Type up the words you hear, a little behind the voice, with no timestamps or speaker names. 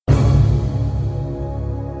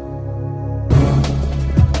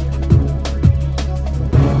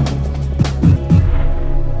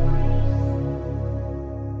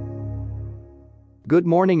Good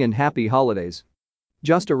morning and happy holidays.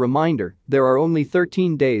 Just a reminder, there are only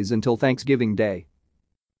 13 days until Thanksgiving Day.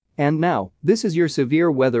 And now, this is your severe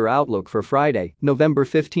weather outlook for Friday, November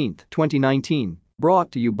 15, 2019, brought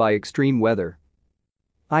to you by Extreme Weather.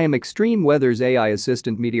 I am Extreme Weather's AI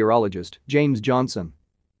assistant meteorologist, James Johnson.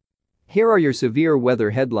 Here are your severe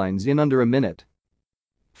weather headlines in under a minute.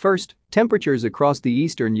 First, temperatures across the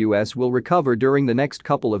eastern U.S. will recover during the next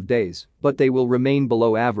couple of days, but they will remain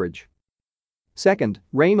below average. Second,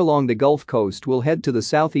 rain along the Gulf Coast will head to the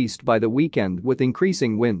southeast by the weekend with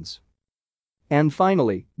increasing winds. And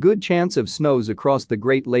finally, good chance of snows across the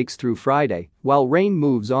Great Lakes through Friday, while rain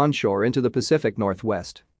moves onshore into the Pacific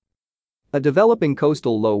Northwest. A developing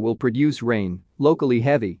coastal low will produce rain, locally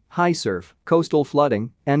heavy, high surf, coastal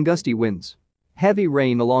flooding, and gusty winds. Heavy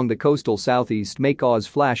rain along the coastal southeast may cause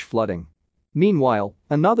flash flooding. Meanwhile,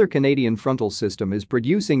 another Canadian frontal system is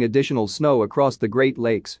producing additional snow across the Great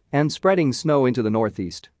Lakes and spreading snow into the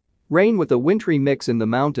northeast. Rain with a wintry mix in the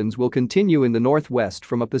mountains will continue in the northwest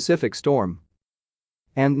from a Pacific storm.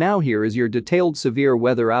 And now here is your detailed severe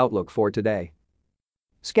weather outlook for today.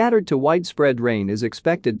 Scattered to widespread rain is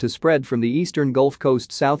expected to spread from the eastern Gulf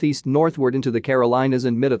Coast southeast northward into the Carolinas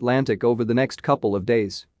and mid-Atlantic over the next couple of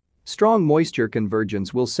days. Strong moisture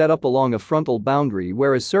convergence will set up along a frontal boundary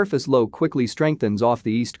where a surface low quickly strengthens off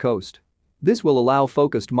the east coast. This will allow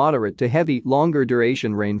focused moderate to heavy, longer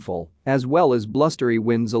duration rainfall, as well as blustery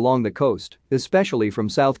winds along the coast, especially from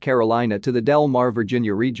South Carolina to the Del Mar,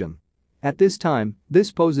 Virginia region. At this time,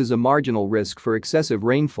 this poses a marginal risk for excessive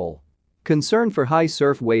rainfall. Concern for high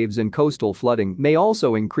surf waves and coastal flooding may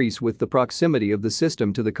also increase with the proximity of the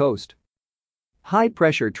system to the coast. High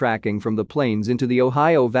pressure tracking from the plains into the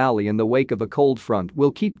Ohio Valley in the wake of a cold front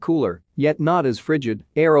will keep cooler, yet not as frigid,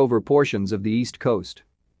 air over portions of the east coast.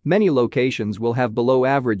 Many locations will have below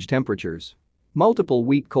average temperatures. Multiple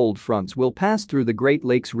weak cold fronts will pass through the Great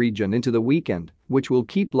Lakes region into the weekend, which will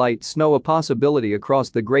keep light snow a possibility across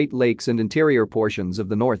the Great Lakes and interior portions of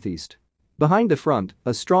the northeast. Behind the front,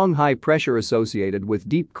 a strong high pressure associated with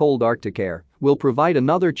deep cold Arctic air will provide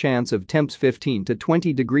another chance of temps 15 to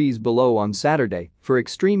 20 degrees below on Saturday for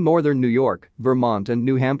extreme northern New York, Vermont and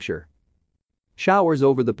New Hampshire. Showers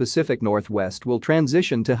over the Pacific Northwest will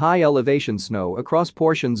transition to high elevation snow across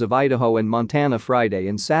portions of Idaho and Montana Friday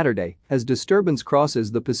and Saturday as disturbance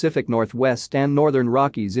crosses the Pacific Northwest and northern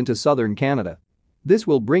Rockies into southern Canada. This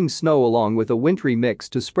will bring snow along with a wintry mix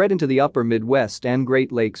to spread into the upper Midwest and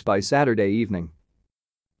Great Lakes by Saturday evening.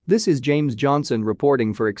 This is James Johnson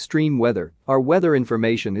reporting for Extreme Weather. Our weather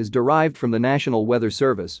information is derived from the National Weather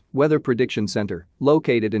Service Weather Prediction Center,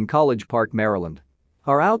 located in College Park, Maryland.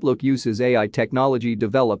 Our Outlook uses AI technology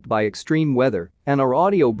developed by Extreme Weather, and our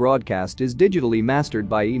audio broadcast is digitally mastered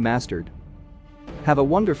by eMastered. Have a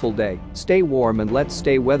wonderful day, stay warm and let's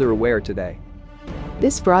stay weather aware today.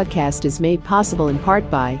 This broadcast is made possible in part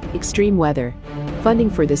by Extreme Weather. Funding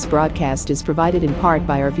for this broadcast is provided in part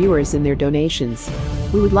by our viewers and their donations.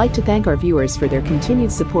 We would like to thank our viewers for their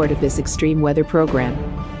continued support of this Extreme Weather program.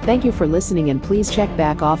 Thank you for listening and please check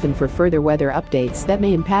back often for further weather updates that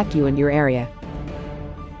may impact you and your area.